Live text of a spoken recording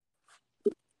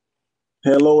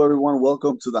Hello, everyone.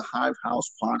 Welcome to the Hive House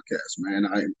podcast, man.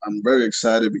 I'm very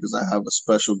excited because I have a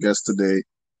special guest today,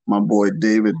 my boy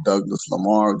David Douglas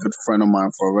Lamar, a good friend of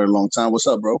mine for a very long time. What's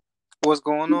up, bro? What's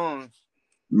going on?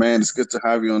 Man, it's good to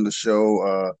have you on the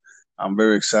show. I'm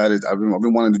very excited. I've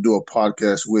been wanting to do a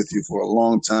podcast with you for a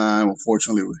long time.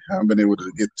 Unfortunately, we haven't been able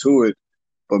to get to it,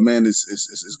 but man,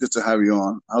 it's good to have you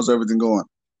on. How's everything going?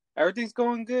 Everything's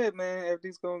going good, man.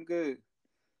 Everything's going good.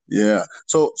 Yeah.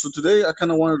 So today I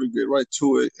kind of wanted to get right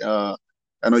to it.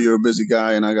 I know you're a busy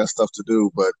guy and I got stuff to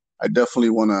do, but I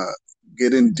definitely want to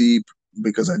get in deep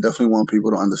because I definitely want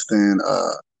people to understand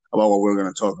about what we're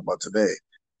going to talk about today.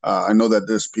 I know that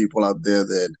there's people out there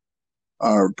that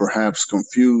are perhaps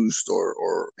confused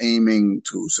or aiming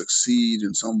to succeed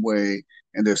in some way,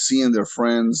 and they're seeing their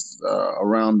friends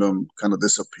around them kind of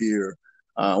disappear.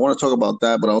 I want to talk about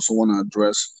that, but I also want to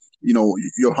address,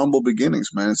 your humble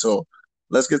beginnings, man. So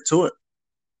let's get to it.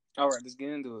 All right, let's get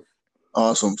into it.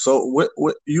 Awesome. So, what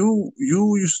you're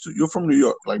from New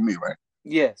York, like me, right?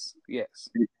 Yes, yes.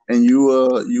 And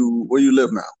you where you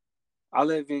live now? I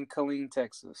live in Killeen,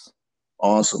 Texas.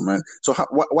 Awesome, man. So,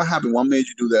 what happened? What made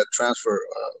you do that transfer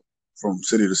from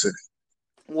city to city?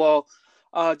 Well,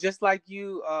 just like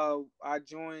you, I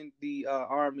joined the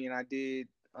Army and I did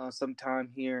some time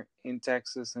here in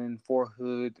Texas in Fort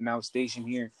Hood, and I was stationed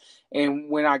here. And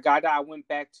when I got out, I went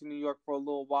back to New York for a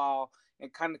little while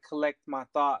and kind of collect my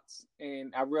thoughts.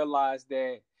 And I realized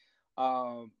that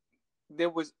um, there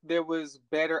was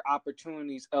better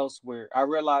opportunities elsewhere. I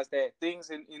realized that things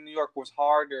in New York was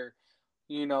harder,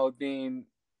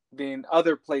 than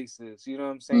other places. You know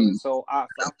what I'm saying? Mm, So I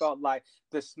felt like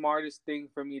the smartest thing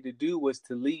for me to do was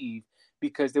to leave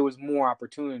because there was more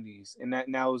opportunities, and that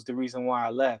was the reason why I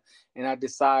left. And I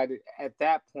decided at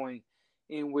that point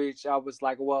in which I was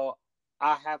like, well,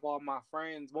 I have all my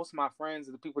friends. Most of my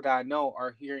friends, the people that I know,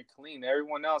 are here in Killeen.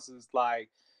 Everyone else is like,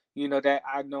 that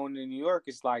I've known in New York,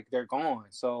 it's like they're gone.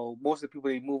 So most of the people,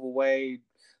 they move away,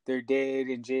 they're dead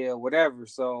in jail, whatever.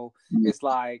 So mm. it's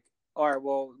like, all right,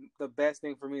 well, the best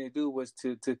thing for me to do was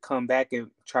to come back and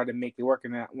try to make it work.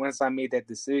 And once I made that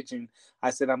decision, I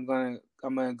said I'm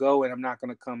gonna go and I'm not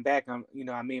gonna come back.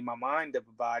 I made my mind up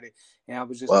about it, and I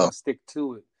was just Wow. gonna stick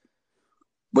to it.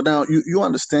 But now you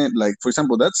understand, like for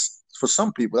example, that's for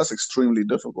some people that's extremely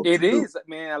difficult It to do. is,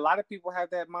 man. A lot of people have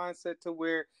that mindset to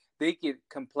where they get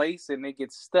complacent, they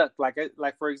get stuck. Like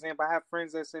for example, I have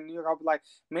friends that's in New York. I'll be like,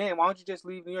 man, why don't you just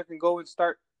leave New York and go and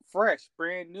start fresh,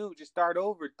 brand new, just start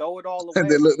over, throw it all And away.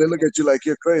 they look And at you like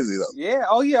you're crazy though. yeah,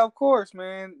 oh yeah, of course,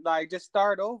 man. Like just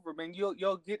start over, man.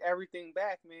 You'll get everything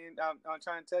back, man. I'm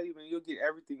trying to tell you, man. You'll get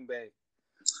everything back.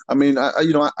 I mean, I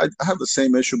have the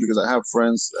same issue because I have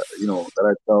friends, that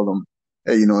I tell them,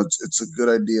 hey, it's a good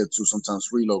idea to sometimes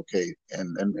relocate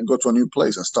and go to a new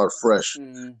place and start fresh.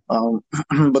 Mm-hmm.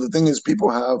 Um, but the thing is, people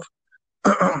have,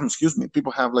 excuse me,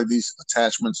 people have like these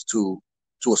attachments to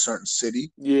a certain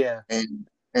city, Yeah,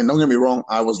 and don't get me wrong,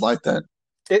 I was like that,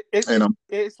 and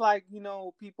it's like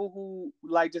people who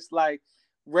like just like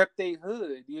rep they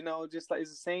hood. Just like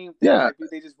it's the same thing. yeah, Like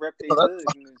they just rep so they hood,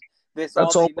 and that's all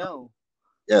that's all. they know.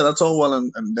 Yeah, that's all well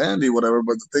and dandy, whatever.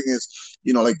 But the thing is,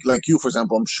 like you, for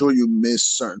example, I'm sure you miss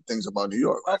certain things about New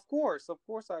York, right? Of course,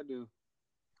 I do.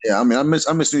 Yeah, I mean, I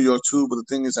miss New York too, but the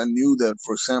thing is, I knew that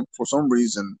for some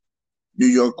reason, New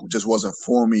York just wasn't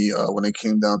for me when it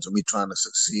came down to me trying to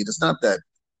succeed. It's not that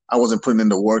I wasn't putting in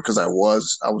the work because I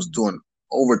was doing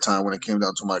overtime when it came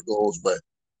down to my goals, but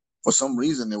for some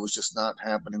reason, it was just not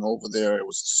happening over there. It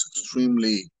was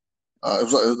extremely,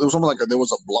 it was almost like there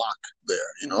was a block there,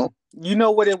 you know? You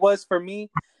know what it was for me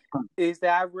is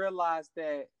that I realized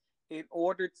that in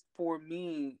order for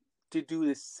me to do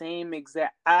the same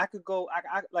exact, I could go.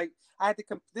 I had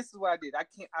to. This is what I did. I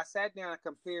can't. I sat down and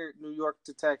compared New York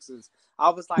to Texas.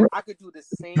 I was like, I could do the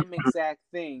same exact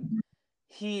thing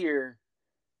here,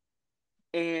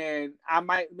 and I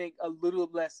might make a little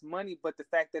less money. But the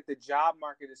fact that the job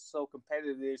market is so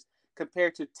competitive, there's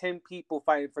compared to 10 people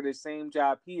fighting for the same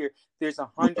job here, there's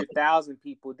 100,000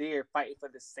 people there fighting for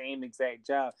the same exact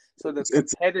job. So the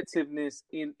It's competitiveness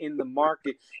in the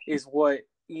market is what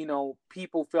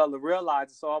people fail to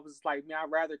realize. So I was like, man,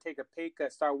 I'd rather take a pay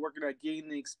cut, start working on gaining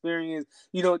the experience,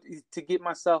 to get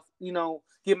myself,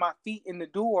 get my feet in the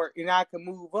door, and I can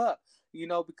move up.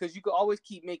 Because you can always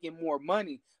keep making more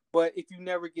money, but if you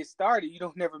never get started, you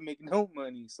don't never make no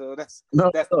money. So that's no,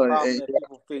 that's the no, problem that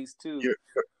people face too. you're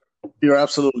you're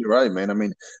absolutely right, man. I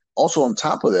mean, also on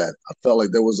top of that, I felt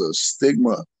like there was a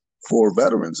stigma for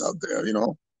veterans out there, you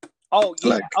know?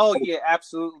 Like, Oh yeah,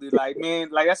 absolutely. Like man,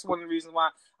 like that's one of the reasons why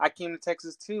I came to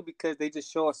Texas too, because they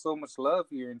just show us so much love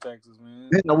here in Texas, man.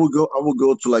 man, I would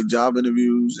go to like job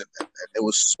interviews, and it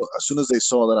was as soon as they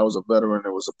saw that I was a veteran,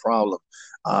 it was a problem.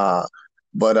 Uh,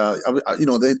 but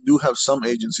they do have some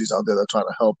agencies out there that try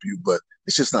to help you, but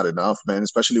it's just not enough, man.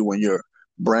 Especially when you're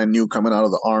brand new coming out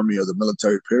of the army or the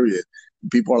military period.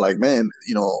 People are like, man,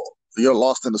 you're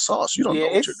lost in the sauce. You don't Yeah, know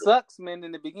what it you're doing. sucks, man,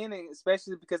 in the beginning,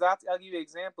 especially because I'll give you an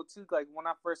example too. Like when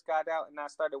I first got out and I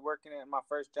started working at my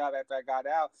first job after I got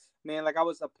out, man, like I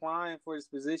was applying for this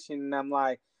position and I'm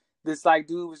like, this like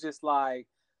dude was just like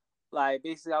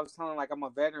basically I was telling him, like I'm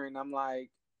a veteran. I'm like,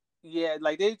 yeah,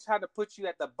 like they try to put you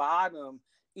at the bottom,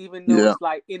 even though Yeah, it's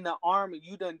like in the army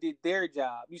you done did their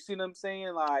job. You see what I'm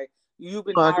saying? Like you've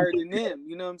been no, I higher than completely. them.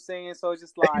 You know what I'm saying? So it's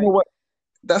just And you know like, what?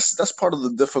 That's part of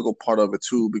the difficult part of it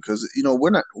too, because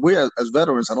we as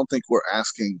veterans, I don't think we're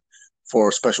asking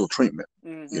for special treatment, you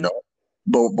mm-hmm, know.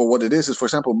 But what it is, for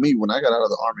example, me when I got out of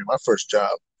the army, my first job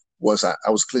was I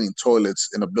was cleaning toilets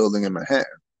in a building in Manhattan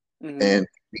mm-hmm, and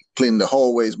cleaning the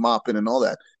hallways, mopping and all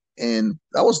that, and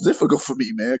that was difficult for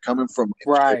me, man, coming from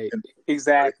right,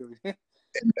 exactly.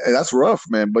 and that's rough,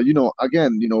 man. But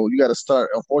again, you got to start.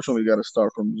 Unfortunately, you got to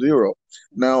start from zero.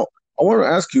 Now, I want to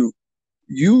ask you,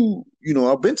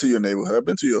 I've been to your neighborhood. I've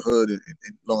been to your hood in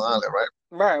Long Island, right?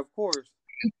 Right, of course.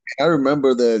 I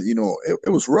remember that, it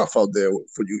was rough out there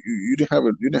for you. You didn't have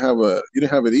it. You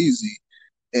didn't have it easy.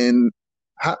 And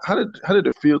how did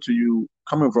it feel to you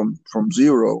coming from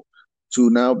zero to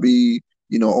now be,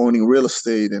 owning real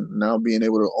estate and now being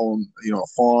able to own, a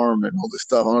farm and all this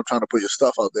stuff? I'm not trying to put your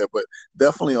stuff out there, but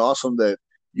definitely awesome that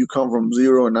you come from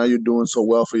zero and now you're doing so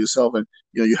well for yourself. And,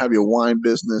 you have your wine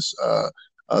business,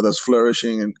 that's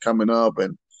flourishing and coming up.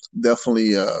 And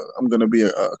definitely, I'm going to be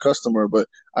a customer, but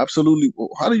absolutely.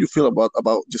 How do you feel about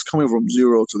just coming from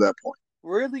zero to that point?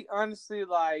 Really, honestly,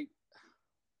 like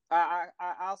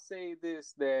I'll say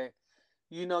this, that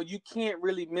you can't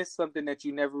really miss something that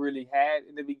you never really had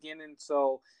in the beginning.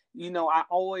 So I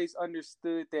always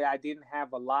understood that I didn't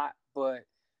have a lot, but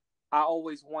I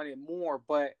always wanted more.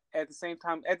 But at the same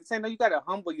time, you got to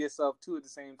humble yourself too. At the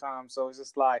same time, so it's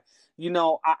just like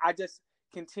I just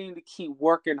continue to keep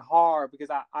working hard because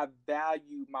I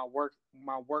value my work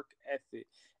ethic.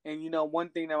 And one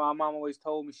thing that my mom always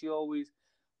told me, she always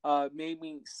made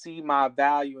me see my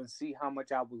value and see how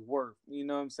much I was worth. You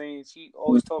know what I'm saying? She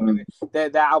always told me Mhm.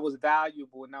 that I was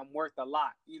valuable and I'm worth a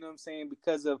lot. You know what I'm saying?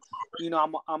 Because of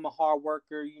I'm a hard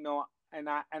worker. And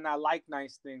I like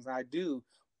nice things. I do,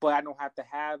 but I don't have to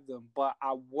have them. But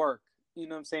I work. You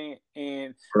know what I'm saying?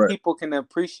 And Right. people can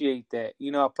appreciate that.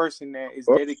 A person that is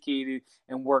Well, dedicated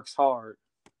and works hard.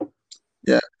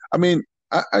 yeah. I mean,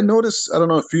 I noticed. I don't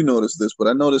know if you noticed this, but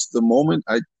I noticed the moment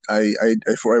I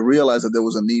realized that there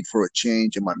was a need for a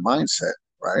change in my mindset,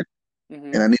 right?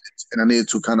 Hmm. And I needed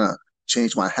to kind of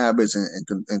change my habits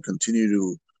and continue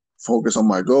to focus on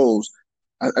my goals.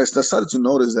 I started to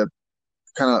notice that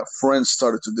kind of friends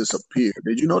started to disappear.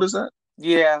 Did you notice that?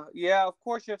 Yeah, yeah. Of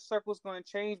course, your circle's going to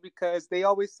change because they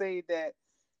always say that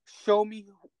show me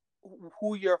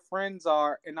who your friends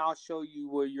are, and I'll show you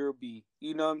where you'll be.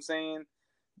 You know what I'm saying?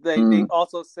 They Mm.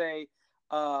 also say,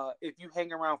 if you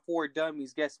hang around four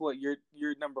dummies, guess what? You're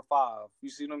number five. You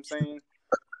see what I'm saying?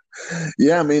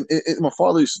 Yeah, I mean, my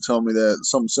father used to tell me that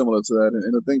something similar to that,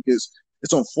 and I think it's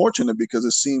unfortunate because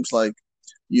it seems like,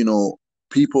 you know,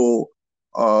 people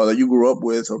that you grew up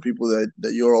with or people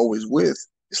that you're always with,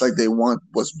 it's like they want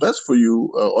what's best for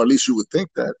you, or at least you would think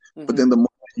that. But Hmm. then the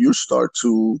moment you start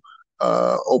to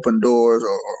open doors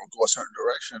or go a certain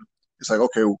direction, it's like,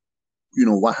 okay,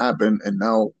 what happened, and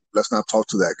now let's not talk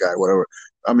to that guy, whatever.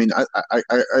 I mean, I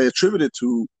attribute it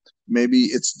to maybe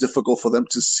it's difficult for them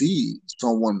to see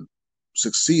someone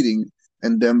succeeding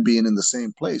and them being in the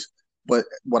same place. But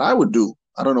what I would do,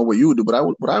 I don't know what you would do, but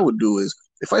what I would do is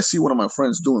if I see one of my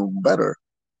friends doing better,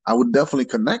 I would definitely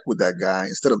connect with that guy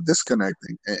instead of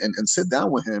disconnecting and sit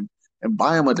down with him and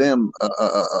buy him a damn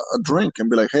a drink and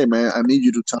be like, hey man, I need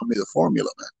you to tell me the formula,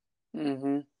 man.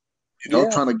 Hmm. Yeah.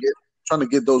 Trying to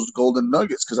get those golden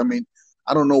nuggets. Because I mean,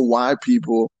 I don't know why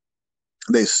people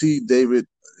they see David,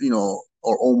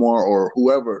 or Omar or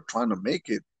whoever trying to make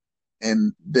it,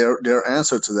 and their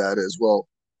answer to that is, well,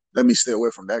 let me stay away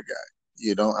from that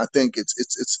guy. I think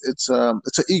it's an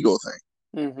ego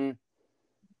thing. Hmm.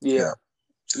 Yeah, Yeah.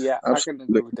 Yeah. I can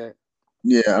agree absolutely. with that.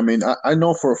 Yeah, I mean, I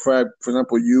know for a fact, for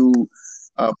example, you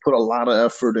put a lot of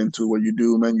effort into what you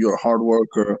do, man. You're a hard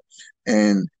worker,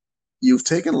 and you've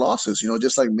taken losses,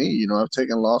 just like me. I've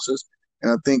taken losses,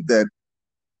 and I think that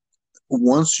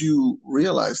once you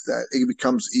realize that, it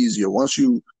becomes easier. Once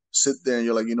you sit there and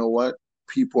you're like, you know what,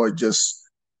 people are just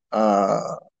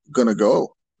uh, gonna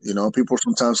go. You know, people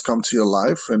sometimes come to your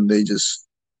life and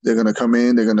they're gonna come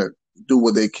in, they're gonna do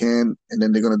what they can, and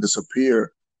then they're gonna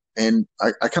disappear. And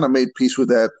I kind of made peace with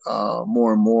that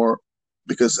more and more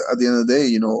because at the end of the day,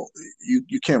 you know,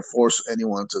 you can't force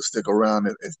anyone to stick around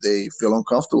if they feel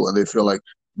uncomfortable and they feel like,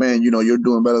 man, you know, you're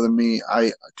doing better than me.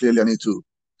 I need to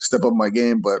step up my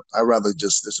game, but I'd rather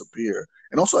just disappear.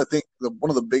 And also, I think one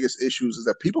of the biggest issues is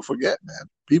that people forget, man.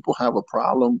 People have a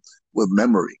problem with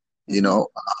memory. You Mm-hmm. know,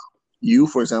 you,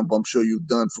 for example, I'm sure you've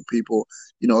done for people.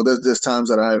 You know, there's times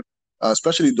that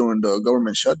especially during the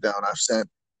government shutdown, I've sent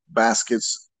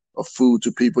baskets of food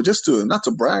to people just to not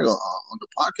to brag on the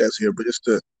podcast here, but just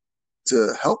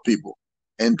to help people.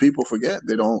 And people forget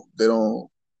they don't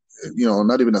you know,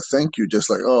 not even a thank you, just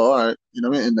like, oh, all right, you know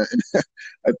what I mean? And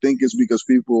I think it's because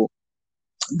people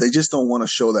they just don't want to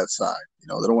show that side. You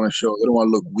know, they don't want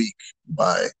to look weak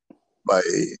by by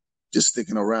just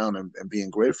sticking around and being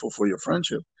grateful for your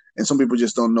friendship. And some people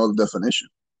just don't know the definition.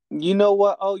 You know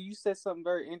what? Oh, you said something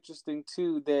very interesting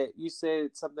too. That you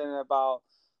said something about,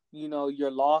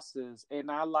 your losses, and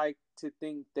I like to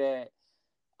think that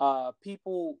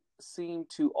people seem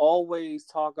to always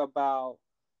talk about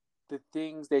the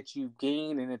things that you've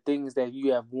gained and the things that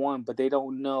you have won, but they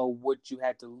don't know what you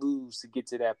had to lose to get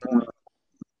to that point.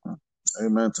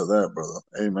 Amen to that, brother.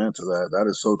 Amen to that. That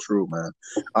is so true, man.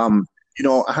 You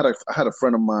know, I had a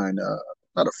friend of mine,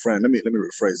 not a friend. Let me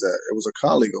rephrase that. It was a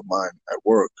colleague of mine at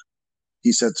work.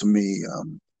 He said to me,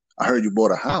 "I heard you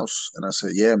bought a house," and I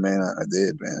said, "Yeah, man, I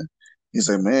did, man." He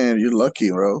said, "Man, you're lucky,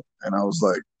 bro." And I was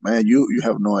like, "Man, you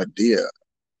have no idea.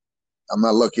 I'm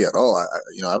not lucky at all.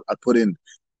 You know, I put in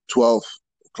 12,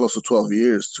 close to 12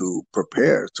 years to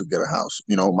prepare to get a house.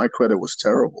 You know, my credit was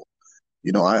terrible.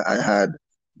 You know, I had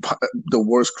the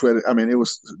worst credit. I mean, it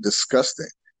was disgusting.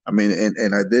 I mean,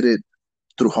 and I did it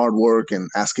through hard work and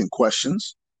asking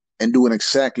questions and doing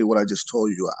exactly what I just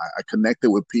told you. I connected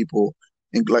with people,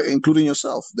 including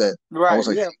yourself, that I was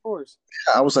Right? like, Yeah, of course.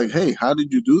 hey, how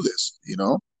did you do this? You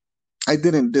know, I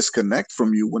didn't disconnect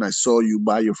from you when I saw you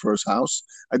buy your first house.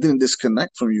 I didn't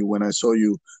disconnect from you when I saw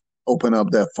you open up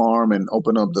that farm and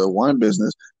open up the wine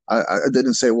business. I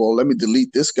didn't say, well, let me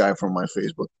delete this guy from my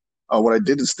Facebook. What I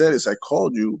did instead is I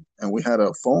called you and we had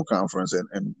a phone conference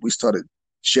and we started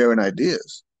sharing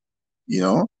ideas, you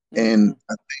know? And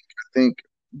Hmm. I think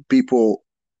people,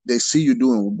 they see you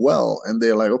doing well and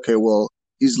they're like, okay, well,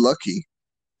 he's lucky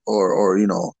or you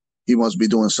know he must be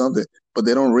doing something, but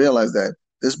they don't realize that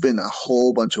there's been a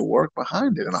whole bunch of work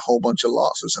behind it and a whole bunch of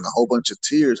losses and a whole bunch of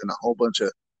tears and a whole bunch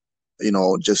of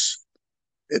just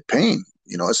pain.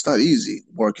 You know, it's not easy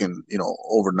working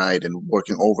overnight and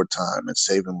working overtime and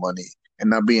saving money and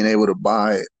not being able to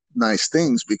buy nice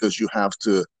things because you have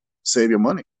to save your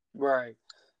money. Right.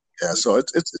 Yeah, so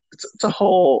it's a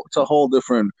whole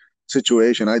different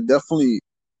situation. I definitely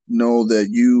know that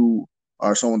you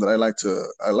are someone that I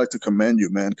like to commend you,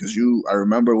 man, because I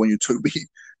remember when you took me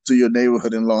to your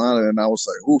neighborhood in Long Island, and I was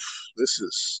like, oof, this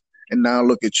is. And now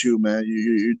look at you, man.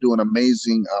 You're doing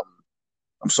amazing.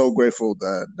 I'm so grateful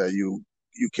that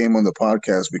you came on the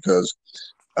podcast because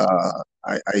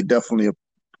I definitely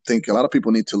think a lot of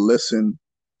people need to listen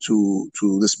to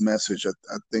this message.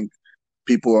 I think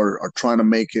people are trying to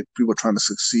make it, people are trying to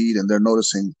succeed, and they're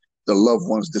noticing the loved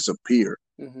ones disappear,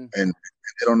 Hmm. and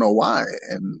they don't know why.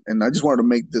 And I just wanted to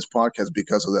make this podcast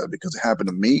because of that, because it happened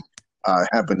to me, it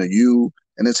happened to you,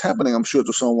 and it's happening, I'm sure,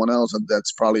 to someone else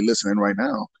that's probably listening right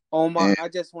now. Omar, And I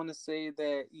just want to say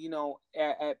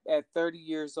that, at 30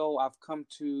 years old, I've come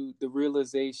to the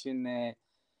realization that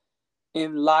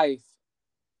in life,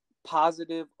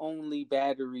 positive only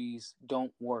batteries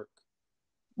don't work.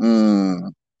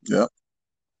 mm, yeah,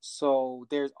 So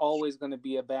there's always going to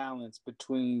be a balance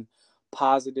between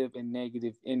positive and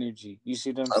negative energy. You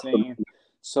see what I'm saying? absolutely,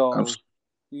 So, absolutely.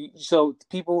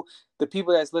 the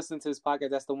people that's listening to this podcast,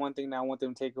 that's the one thing that I want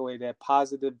them to take away: that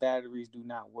positive batteries do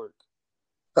not work.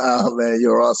 Oh man,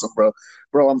 you're awesome, bro.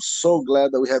 Bro, I'm so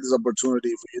glad that we had this opportunity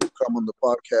for you to come on the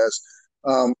podcast.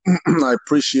 I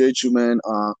appreciate you, man.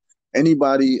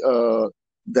 Anybody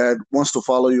that wants to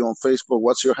follow you on Facebook,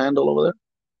 what's your handle over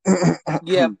there?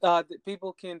 Yeah,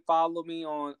 people can follow me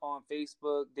on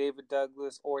Facebook, David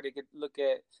Douglas, or they could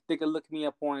look me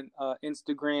up on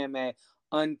Instagram at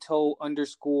untold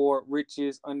underscore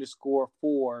riches underscore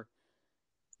four.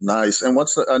 Nice. And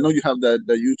I know you have that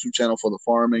YouTube channel for the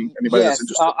farming. Anybody that's Yes,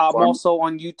 interested in I'm farming? also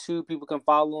on YouTube. People can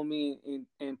follow me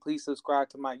and please subscribe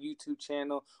to my YouTube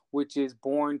channel, which is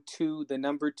Born to the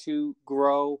number two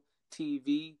Grow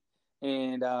TV.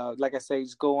 And like I say,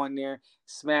 just go on there,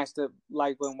 smash the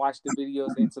like button, watch the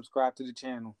videos, and subscribe to the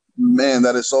channel. Man,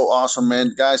 that is so awesome,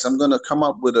 man. Guys, I'm going to come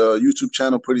up with a YouTube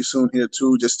channel pretty soon here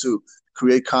too, just to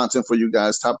create content for you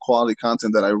guys, top quality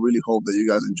content that I really hope that you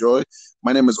guys enjoy.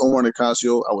 My name is Omar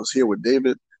Nicasio. I was here with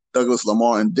David Douglas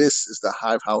Lamar, and this is the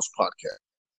Hive House Podcast.